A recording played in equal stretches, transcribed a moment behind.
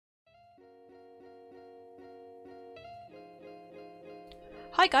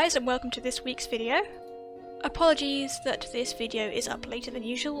Hi guys, and welcome to this week's video. Apologies that this video is up later than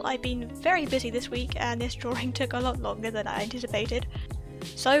usual. I've been very busy this week and this drawing took a lot longer than I anticipated.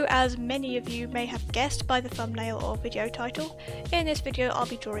 So, as many of you may have guessed by the thumbnail or video title, in this video I'll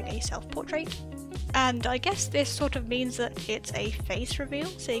be drawing a self-portrait. And I guess this sort of means that it's a face reveal,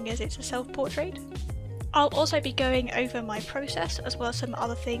 seeing as it's a self-portrait. I'll also be going over my process, as well as some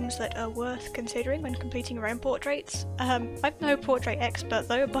other things that are worth considering when completing your own portraits. I'm no portrait expert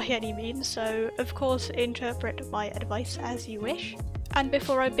though, by any means, so of course interpret my advice as you wish. And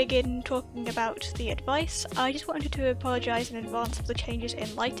before I begin talking about the advice, I just wanted to apologise in advance for the changes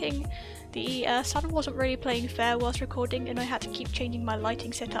in lighting. The sun wasn't really playing fair whilst recording and I had to keep changing my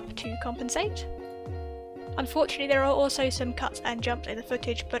lighting setup to compensate. Unfortunately, there are also some cuts and jumps in the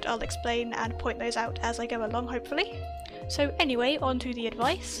footage, but I'll explain and point those out as I go along, hopefully. So anyway, on to the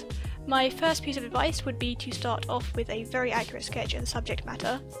advice. My first piece of advice would be to start off with a very accurate sketch of the subject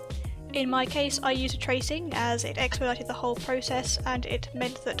matter. In my case, I used a tracing as it expedited the whole process and it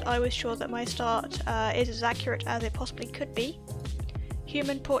meant that I was sure that my start is as accurate as it possibly could be.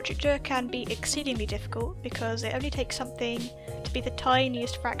 Human portraiture can be exceedingly difficult because it only takes something to be the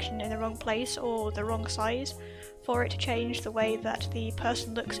tiniest fraction in the wrong place or the wrong size for it to change the way that the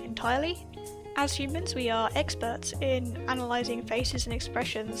person looks entirely. As humans, we are experts in analysing faces and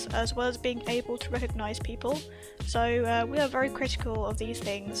expressions as well as being able to recognise people, so we are very critical of these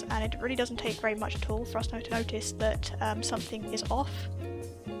things and it really doesn't take very much at all for us to notice that something is off.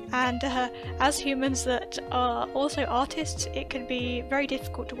 And as humans that are also artists, it can be very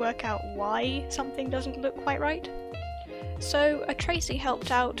difficult to work out why something doesn't look quite right. So a tracing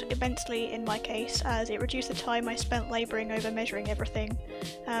helped out immensely in my case, as it reduced the time I spent labouring over measuring everything,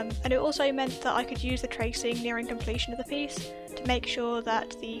 and it also meant that I could use the tracing nearing completion of the piece to make sure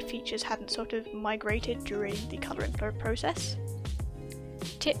that the features hadn't sort of migrated during the colouring process.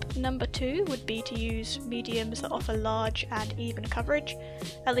 Tip number 2 would be to use mediums that offer large and even coverage,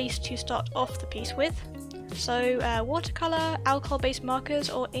 at least to start off the piece with. So watercolour, alcohol-based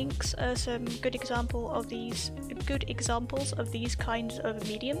markers or inks are some good examples of these kinds of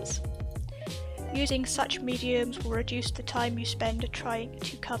mediums. Using such mediums will reduce the time you spend trying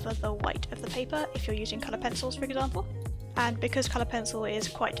to cover the white of the paper if you're using colour pencils, for example. And because colour pencil is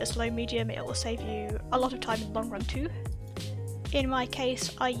quite a slow medium, it will save you a lot of time in the long run too. In my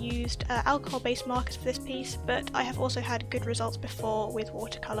case, I used alcohol-based markers for this piece, but I have also had good results before with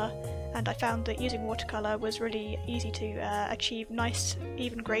watercolour, and I found that using watercolour was really easy to achieve nice,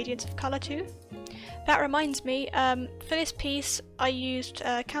 even gradients of colour too. That reminds me, for this piece I used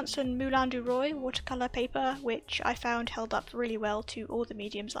Canson Moulin du Roy watercolour paper, which I found held up really well to all the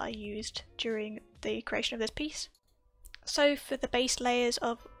mediums that I used during the creation of this piece. So for the base layers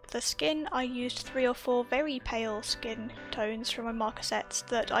of the skin, I used 3 or 4 very pale skin tones from my marker sets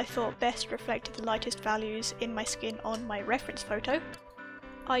that I thought best reflected the lightest values in my skin on my reference photo.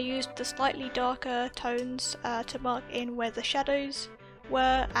 I used the slightly darker tones to mark in where the shadows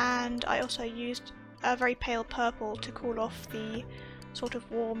were, and I also used a very pale purple to cool off the sort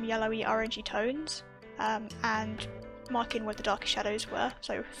of warm yellowy orangey tones and mark in where the darker shadows were,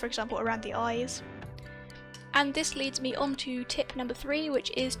 so for example around the eyes. And this leads me on to tip number 3,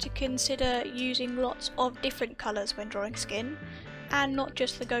 which is to consider using lots of different colours when drawing skin, and not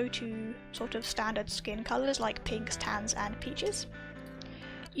just the go-to sort of standard skin colours like pinks, tans and peaches.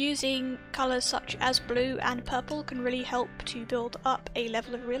 Using colours such as blue and purple can really help to build up a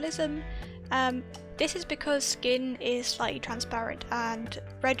level of realism. This is because skin is slightly transparent and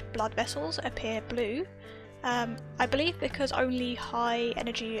red blood vessels appear blue. I believe because only high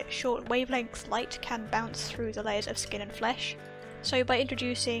energy short wavelength light can bounce through the layers of skin and flesh, so by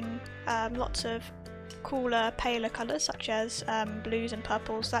introducing lots of cooler, paler colours such as blues and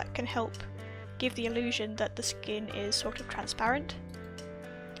purples, that can help give the illusion that the skin is sort of transparent.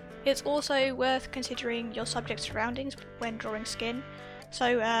 It's also worth considering your subject's surroundings when drawing skin.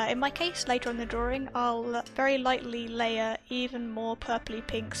 So in my case, later on in the drawing, I'll very lightly layer even more purpley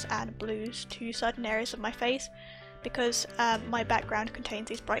pinks and blues to certain areas of my face because my background contains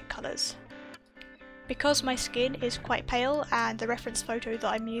these bright colours. Because my skin is quite pale and the reference photo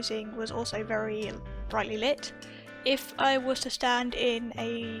that I'm using was also very brightly lit, if I was to stand in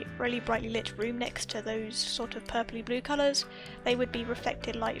a really brightly lit room next to those sort of purpley blue colours, they would be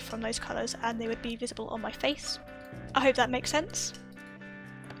reflected light from those colours and they would be visible on my face. I hope that makes sense.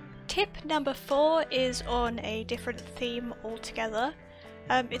 Tip number 4 is on a different theme altogether.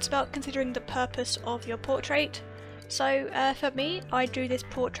 It's about considering the purpose of your portrait. So for me, I drew this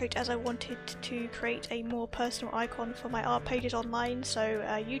portrait as I wanted to create a more personal icon for my art pages online, so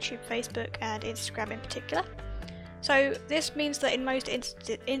YouTube, Facebook and Instagram in particular. So this means that in most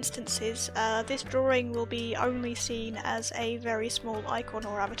instances, this drawing will be only seen as a very small icon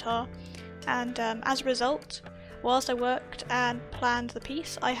or avatar, and as a result, whilst I worked and planned the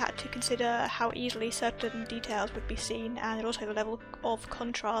piece, I had to consider how easily certain details would be seen and also the level of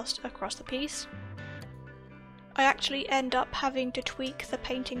contrast across the piece. I actually end up having to tweak the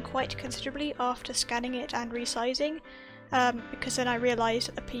painting quite considerably after scanning it and resizing, because then I realised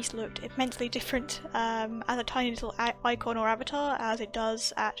that the piece looked immensely different as a tiny little icon or avatar as it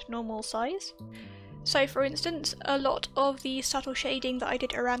does at normal size. So for instance, a lot of the subtle shading that I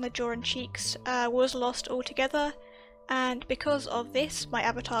did around the jaw and cheeks was lost altogether, and because of this my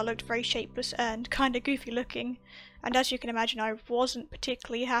avatar looked very shapeless and kinda goofy looking, and as you can imagine I wasn't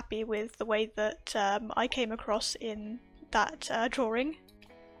particularly happy with the way that I came across in that drawing.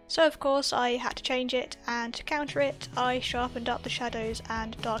 So of course I had to change it, and to counter it I sharpened up the shadows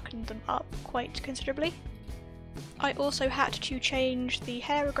and darkened them up quite considerably. I also had to change the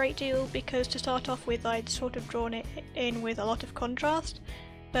hair a great deal because to start off with I'd sort of drawn it in with a lot of contrast,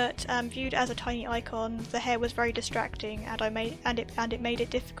 but viewed as a tiny icon the hair was very distracting and it made it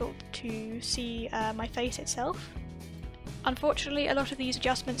difficult to see my face itself. Unfortunately a lot of these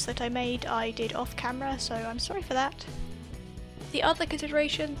adjustments that I made I did off camera, so I'm sorry for that. The other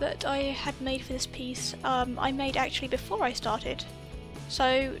consideration that I had made for this piece I made actually before I started.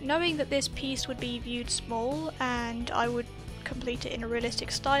 So knowing that this piece would be viewed small and I would complete it in a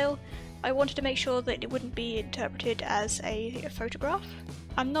realistic style, I wanted to make sure that it wouldn't be interpreted as a photograph.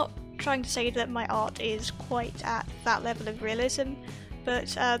 I'm not trying to say that my art is quite at that level of realism,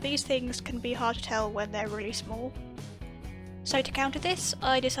 but these things can be hard to tell when they're really small. So to counter this,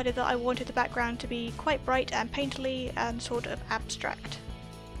 I decided that I wanted the background to be quite bright and painterly and sort of abstract.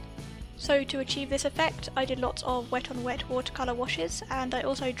 So to achieve this effect, I did lots of wet on wet watercolour washes, and I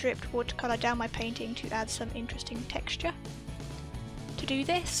also dripped watercolour down my painting to add some interesting texture. To do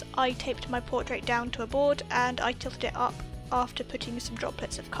this, I taped my portrait down to a board and I tilted it up after putting some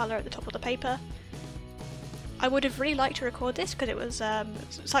droplets of colour at the top of the paper. I would have really liked to record this because it was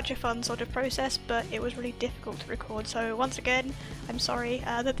such a fun sort of process, but it was really difficult to record, so once again I'm sorry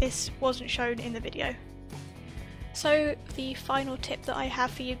that this wasn't shown in the video. So the final tip that I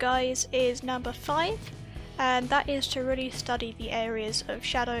have for you guys is number 5, and that is to really study the areas of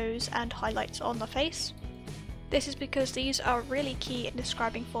shadows and highlights on the face. This is because these are really key in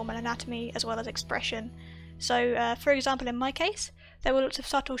describing form and anatomy as well as expression. So for example in my case, there were lots of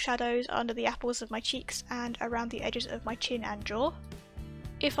subtle shadows under the apples of my cheeks and around the edges of my chin and jaw.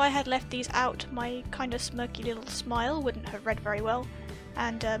 If I had left these out, my kind of smirky little smile wouldn't have read very well.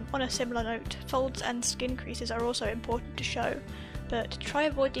 And on a similar note, folds and skin creases are also important to show, but try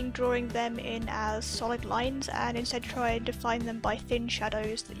avoiding drawing them in as solid lines and instead try and define them by thin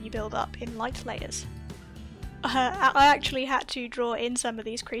shadows that you build up in light layers. I actually had to draw in some of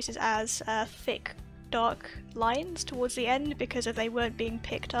these creases as thick, dark lines towards the end because they weren't being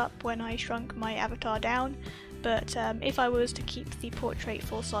picked up when I shrunk my avatar down, but if I was to keep the portrait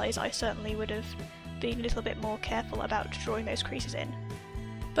full size I certainly would have been a little bit more careful about drawing those creases in.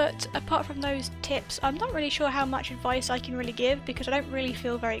 But apart from those tips, I'm not really sure how much advice I can really give because I don't really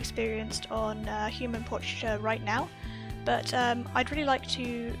feel very experienced on human portraiture right now, but I'd really like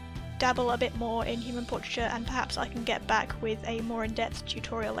to dabble a bit more in human portraiture and perhaps I can get back with a more in-depth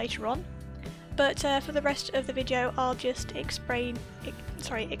tutorial later on. But for the rest of the video I'll just explain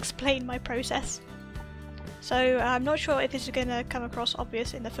my process. So I'm not sure if this is going to come across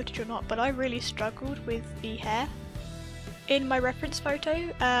obvious in the footage or not, but I really struggled with the hair. In my reference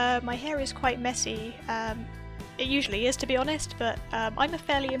photo, my hair is quite messy. It usually is, to be honest, but I'm a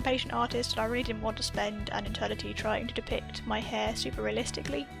fairly impatient artist and I really didn't want to spend an eternity trying to depict my hair super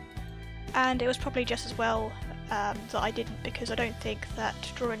realistically. And it was probably just as well that I didn't, because I don't think that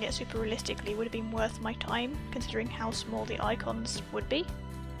drawing it super realistically would have been worth my time, considering how small the icons would be.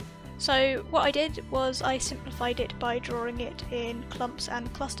 So what I did was I simplified it by drawing it in clumps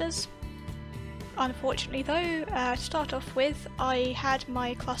and clusters. Unfortunately though, to start off with, I had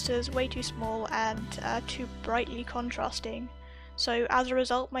my clusters way too small and too brightly contrasting, so as a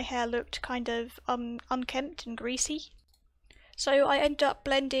result my hair looked kind of unkempt and greasy. So I ended up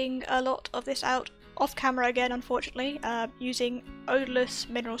blending a lot of this out off camera again, unfortunately, using odourless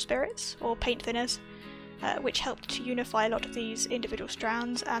mineral spirits or paint thinners, which helped to unify a lot of these individual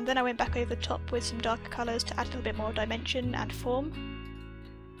strands, and then I went back over the top with some darker colours to add a little bit more dimension and form.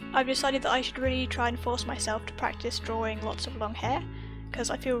 I've decided that I should really try and force myself to practice drawing lots of long hair, because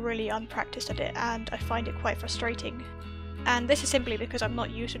I feel really unpracticed at it and I find it quite frustrating. And this is simply because I'm not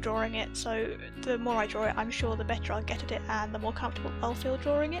used to drawing it, so the more I draw it I'm sure the better I'll get at it and the more comfortable I'll feel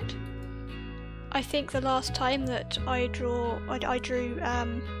drawing it. I think the last time that I drew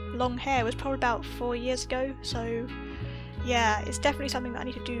long hair was probably about 4 years ago, so yeah, it's definitely something that I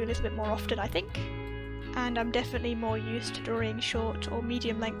need to do a little bit more often, I think. And I'm definitely more used to drawing short or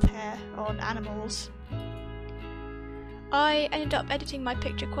medium length hair on animals. I ended up editing my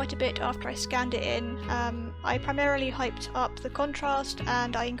picture quite a bit after I scanned it in. I primarily hyped up the contrast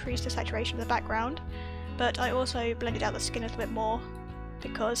and I increased the saturation of the background, but I also blended out the skin a little bit more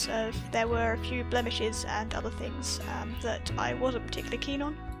because there were a few blemishes and other things that I wasn't particularly keen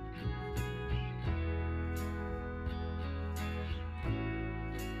on.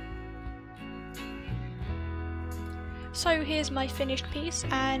 So here's my finished piece,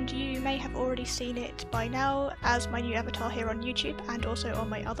 and you may have already seen it by now as my new avatar here on YouTube and also on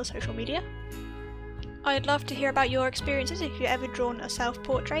my other social media. I'd love to hear about your experiences if you've ever drawn a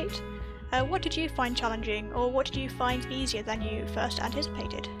self-portrait. What did you find challenging, or what did you find easier than you first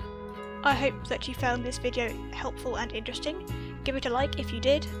anticipated? I hope that you found this video helpful and interesting. Give it a like if you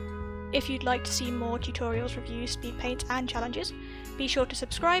did. If you'd like to see more tutorials, reviews, speed paints and challenges, be sure to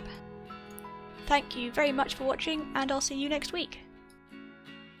subscribe. Thank you very much for watching, and I'll see you next week.